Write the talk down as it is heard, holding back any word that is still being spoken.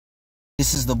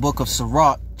This is the book of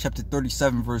Sirach, chapter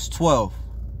 37, verse 12.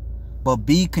 But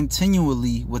be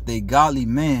continually with a godly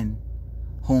man,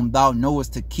 whom thou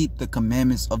knowest to keep the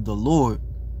commandments of the Lord,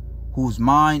 whose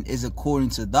mind is according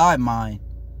to thy mind,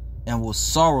 and will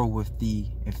sorrow with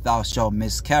thee if thou shalt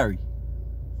miscarry.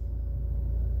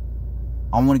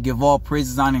 I want to give all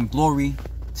praises, honor, and glory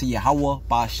to Yahweh,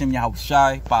 Ba'ashem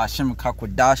Yahushai, Ba'ashem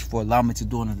Kakwadash, for allowing me to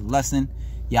do another lesson.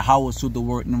 Yahweh is who the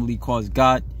word normally calls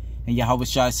God, and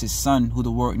Yahushai is his son, who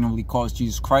the word normally calls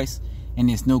Jesus Christ, and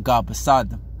there's no God beside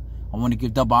them. I want to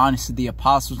give double honors to the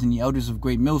apostles and the elders of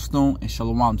Great Millstone, and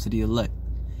shalom to the elect.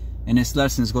 And this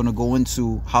lesson is going to go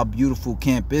into how beautiful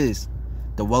camp is,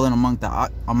 dwelling amongst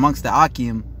the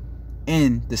Akim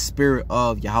in the spirit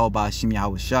of Yahweh Ba'ashem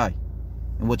Yahushai.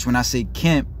 In which, when I say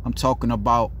camp, I'm talking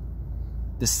about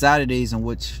the Saturdays in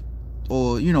which,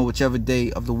 or whichever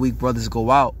day of the week brothers go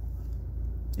out,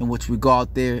 in which we go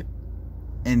out there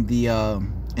in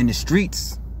the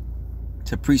streets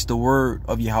to preach the word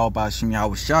of Yahweh Ba'ashem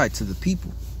Yahushai to the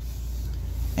people.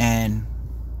 And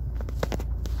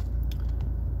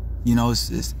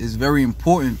it's very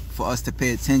important for us to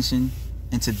pay attention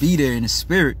and to be there in the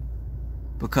spirit,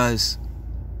 because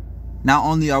not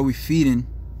only are we feeding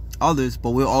others,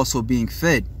 but we're also being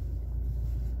fed.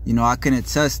 I can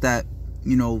attest that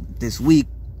this week,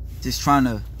 just trying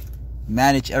to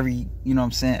manage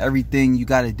everything you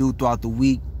got to do throughout the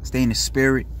week, stay in the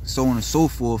spirit, so on and so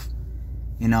forth.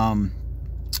 And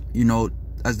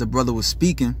as the brother was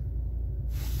speaking,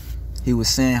 he was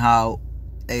saying how,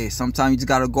 hey, sometimes you just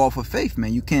got to go off of faith,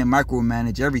 man. You can't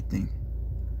micromanage everything,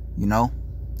 and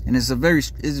it's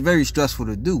very stressful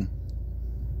to do,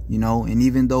 and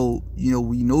even though,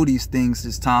 we know these things,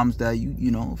 there's times that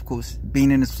of course,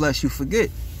 being in this flesh, you forget.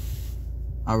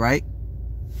 All right.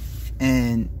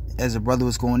 And as the brother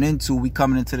was going into, we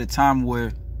coming into the time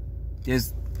where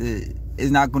it's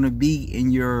not going to be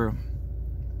in your,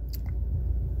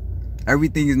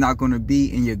 everything is not going to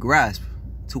be in your grasp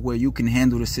to where you can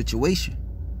handle the situation.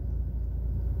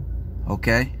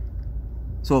 Okay.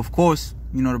 So of course,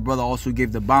 the brother also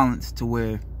gave the balance to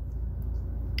where,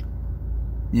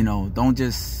 don't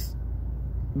just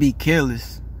be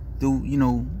careless. Do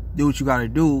what you got to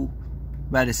do.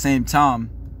 But at the same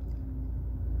time,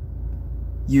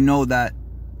 that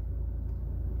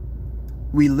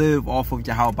we live off of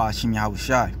Yahweh Ba'ashem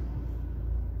Yahushai.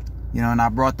 And I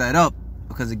brought that up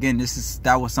because, again,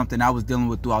 that was something I was dealing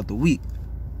with throughout the week.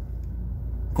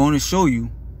 Going to show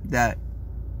you that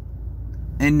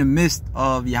in the midst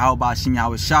of Yahweh Ba'ashem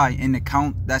Yahushai, in the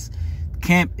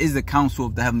camp is the counsel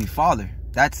of the Heavenly Father.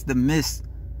 That's the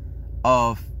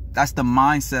that's the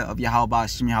mindset of Yahweh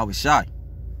Ba'ashem Yahushai.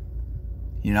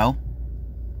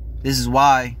 This is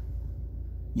why,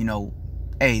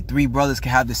 hey, three brothers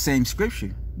can have the same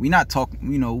scripture. We not talk,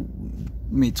 we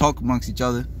may talk amongst each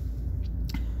other,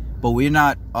 but we're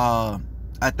not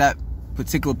at that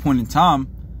particular point in time.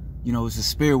 It's the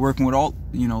spirit working with all.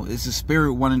 It's the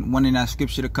spirit wanting that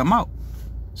scripture to come out.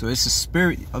 So it's the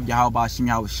spirit of Yahweh Ba'ashem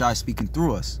Yahushai speaking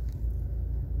through us.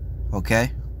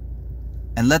 Okay.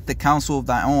 And let the counsel of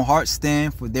thy own heart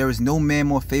stand, for there is no man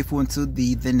more faithful unto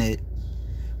thee than it.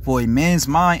 For a man's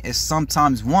mind is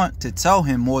sometimes wont to tell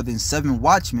him more than 7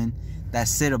 watchmen that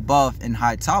sit above in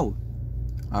high tower.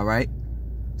 All right.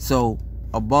 So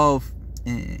above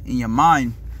in your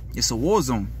mind, it's a war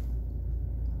zone.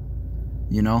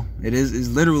 It's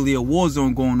literally a war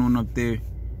zone going on up there,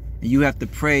 and you have to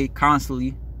pray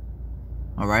constantly.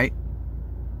 All right.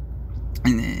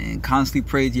 And constantly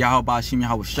pray to Yahweh Ba'ashem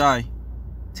Yahushai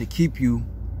to keep you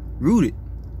rooted.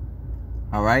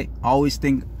 All right. I always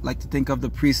like to think of the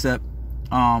precept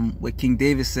where King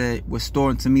David said,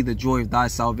 restore unto me the joy of thy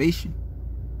salvation,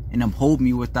 and uphold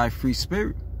me with thy free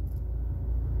spirit.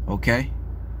 Okay.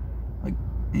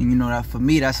 And that for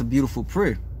me, that's a beautiful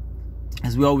prayer,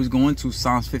 as we always go into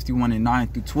Psalms 51 and 9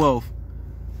 through 12.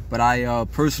 But I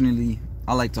personally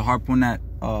like to harp on that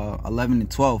 11 and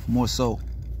 12 more so.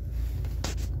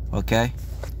 Okay.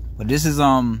 But this is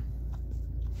going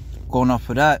off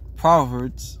of that,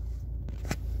 Proverbs.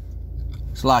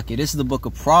 This is the book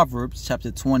of Proverbs,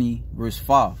 chapter 20, verse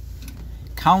 5.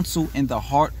 Counsel in the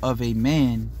heart of a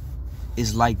man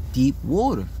is like deep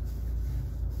water.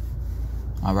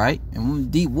 All right.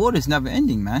 And deep water is never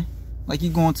ending, man. Like you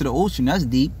going to the ocean, that's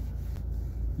deep.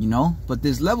 But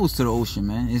there's levels to the ocean,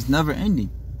 man. It's never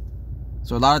ending.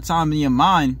 So a lot of time in your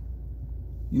mind,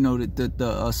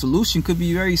 the solution could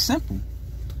be very simple.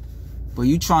 But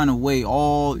you trying to weigh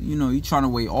all,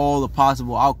 all the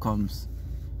possible outcomes.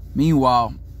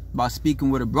 Meanwhile, by speaking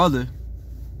with a brother,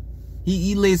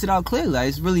 he lays it out clearly. Like,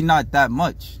 it's really not that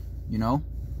much,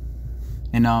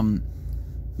 And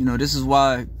this is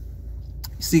why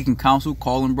seeking counsel,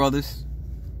 calling brothers.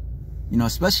 You know,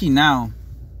 especially now,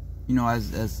 you know,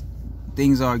 as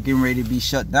things are getting ready to be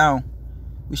shut down,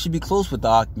 we should be close with the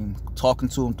Akim, talking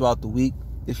to him throughout the week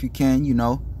if you can, you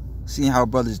know, seeing how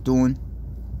brother's doing,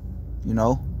 you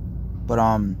know. But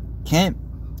camp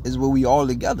is where we all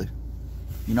together,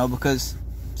 you know, because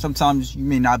sometimes you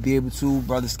may not be able to,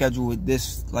 brother schedule with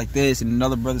this like this and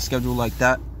another brother schedule like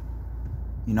that,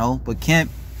 you know. But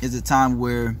camp is a time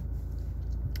where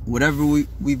whatever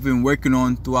we've been working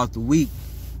on throughout the week,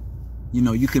 you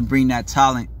know, you can bring that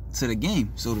talent to the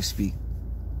game, so to speak.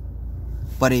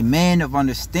 But a man of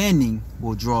understanding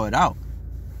will draw it out.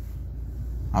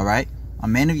 All right, a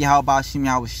man of Yahweh Ba'ashim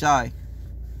Yahweh Shai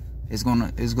is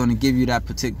gonna give you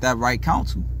that right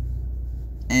counsel.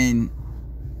 And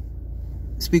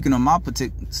speaking of my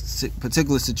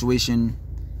particular situation,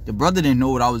 the brother didn't know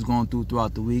what I was going through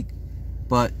throughout the week,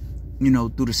 but you know,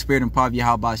 through the spirit and power of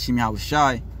Yahweh Ba'ashim Yahweh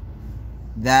Shai,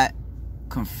 that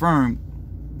confirmed,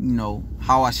 you know,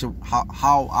 how I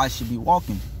should be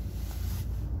walking.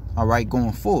 All right,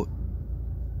 going forward.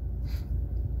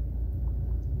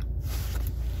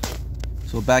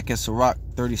 So back at Sirach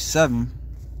 37.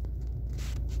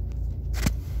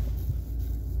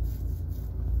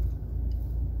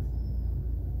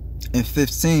 And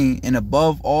 15, and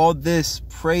above all this,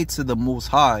 pray to the Most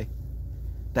High,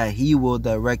 that He will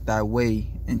direct thy way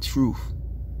in truth.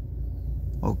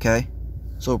 Okay?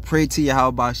 So pray to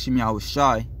Yahweh Ba'ashim Yahweh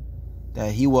Shai,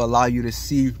 that He will allow you to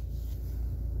see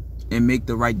and make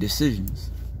the right decisions.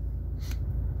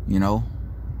 You know?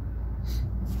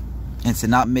 And to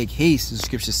not make haste, the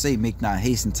scriptures say, make not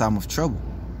haste in time of trouble.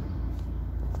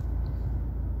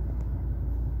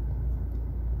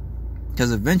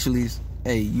 Because eventually,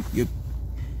 hey,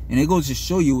 and it goes to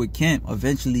show you with camp,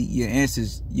 eventually your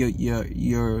answers,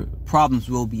 your problems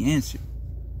will be answered.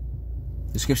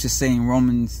 The scriptures say in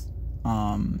Romans,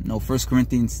 1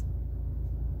 Corinthians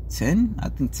 10, I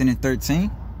think 10 and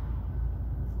 13,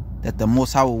 that the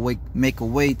Most High will make a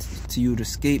way to you to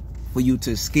escape, for you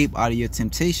to escape out of your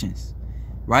temptations.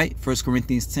 Right? 1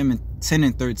 Corinthians 10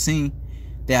 and 13,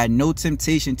 there had no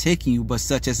temptation taking you, but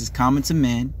such as is common to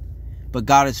man. But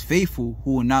God is faithful,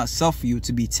 who will not suffer you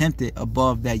to be tempted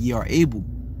above that ye are able,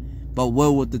 but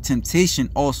will with the temptation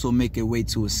also make a way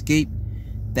to escape,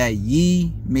 that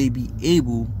ye may be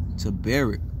able to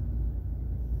bear it.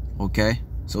 Okay?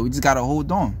 So we just got to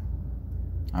hold on.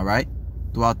 All right?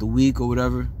 Throughout the week or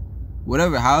whatever,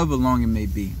 however long it may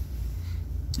be,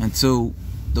 until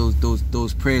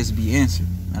those prayers be answered.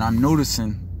 And I'm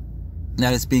noticing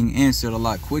that it's being answered a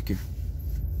lot quicker.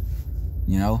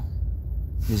 You know?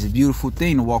 It's a beautiful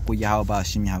thing to walk with Yahweh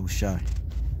Ba'ashim Yahweh Shai.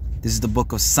 This is the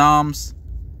book of Psalms,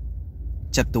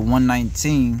 chapter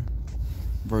 119,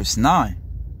 verse 9.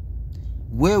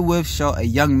 Wherewith shall a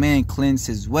young man cleanse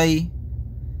his way?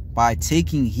 By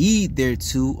taking heed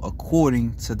thereto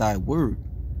according to thy word.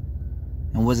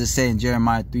 And what does it say in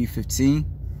Jeremiah 3:15?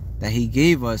 That he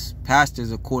gave us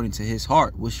pastors according to his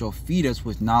heart, which shall feed us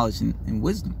with knowledge and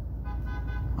wisdom.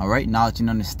 All right, knowledge and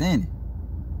understanding.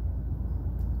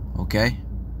 Okay,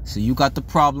 so you got the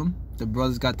problem, the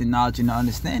brothers got the knowledge and the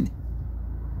understanding.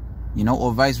 You know,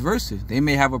 or vice versa. They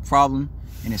may have a problem,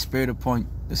 and the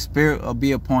spirit will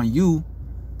be upon you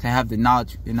to have the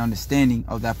knowledge and understanding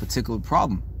of that particular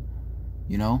problem.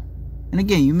 You know, and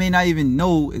again, you may not even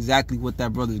know exactly what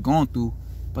that brother is going through,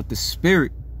 but the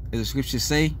spirit, as the scriptures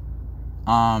say,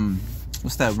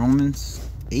 what's that, Romans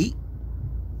 8?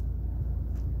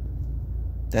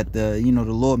 That the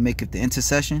Lord maketh the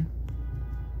intercession.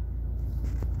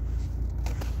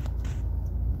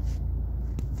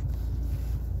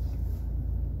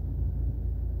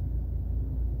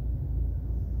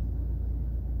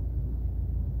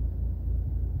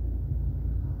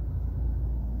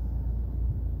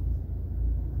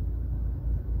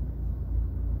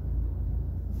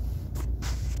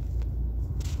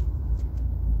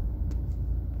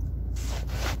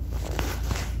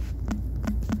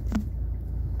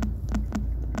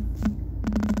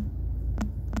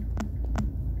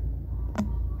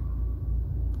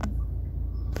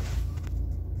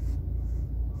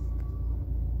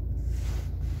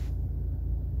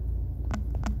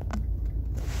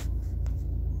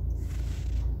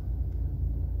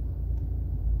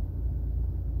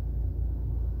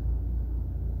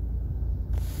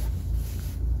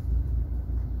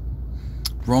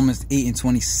 Romans 8 and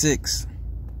 26.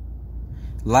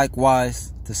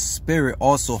 Likewise, the Spirit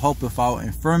also helpeth our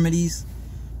infirmities,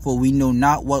 for we know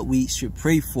not what we should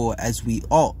pray for as we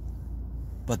ought.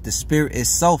 But the Spirit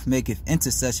itself maketh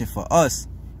intercession for us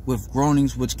with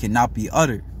groanings which cannot be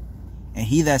uttered. And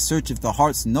he that searcheth the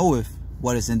hearts knoweth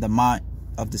what is in the mind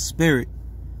of the Spirit,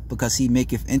 because he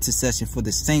maketh intercession for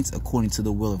the saints according to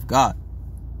the will of God.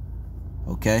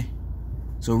 Okay?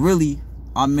 So really,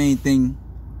 our main thing,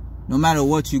 no matter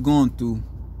what you're going through,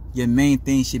 your main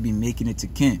thing should be making it to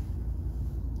camp.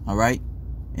 Alright?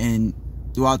 And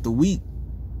throughout the week,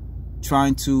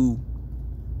 trying to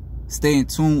stay in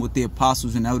tune with the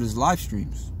apostles and elders live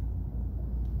streams.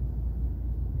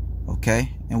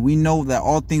 Okay? And we know that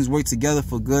all things work together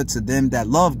for good to them that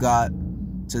love God,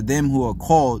 to them who are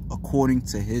called according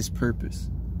to his purpose.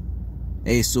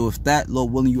 Hey, so if that,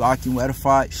 Lord willing, you are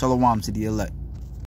edified, shalom to the elect.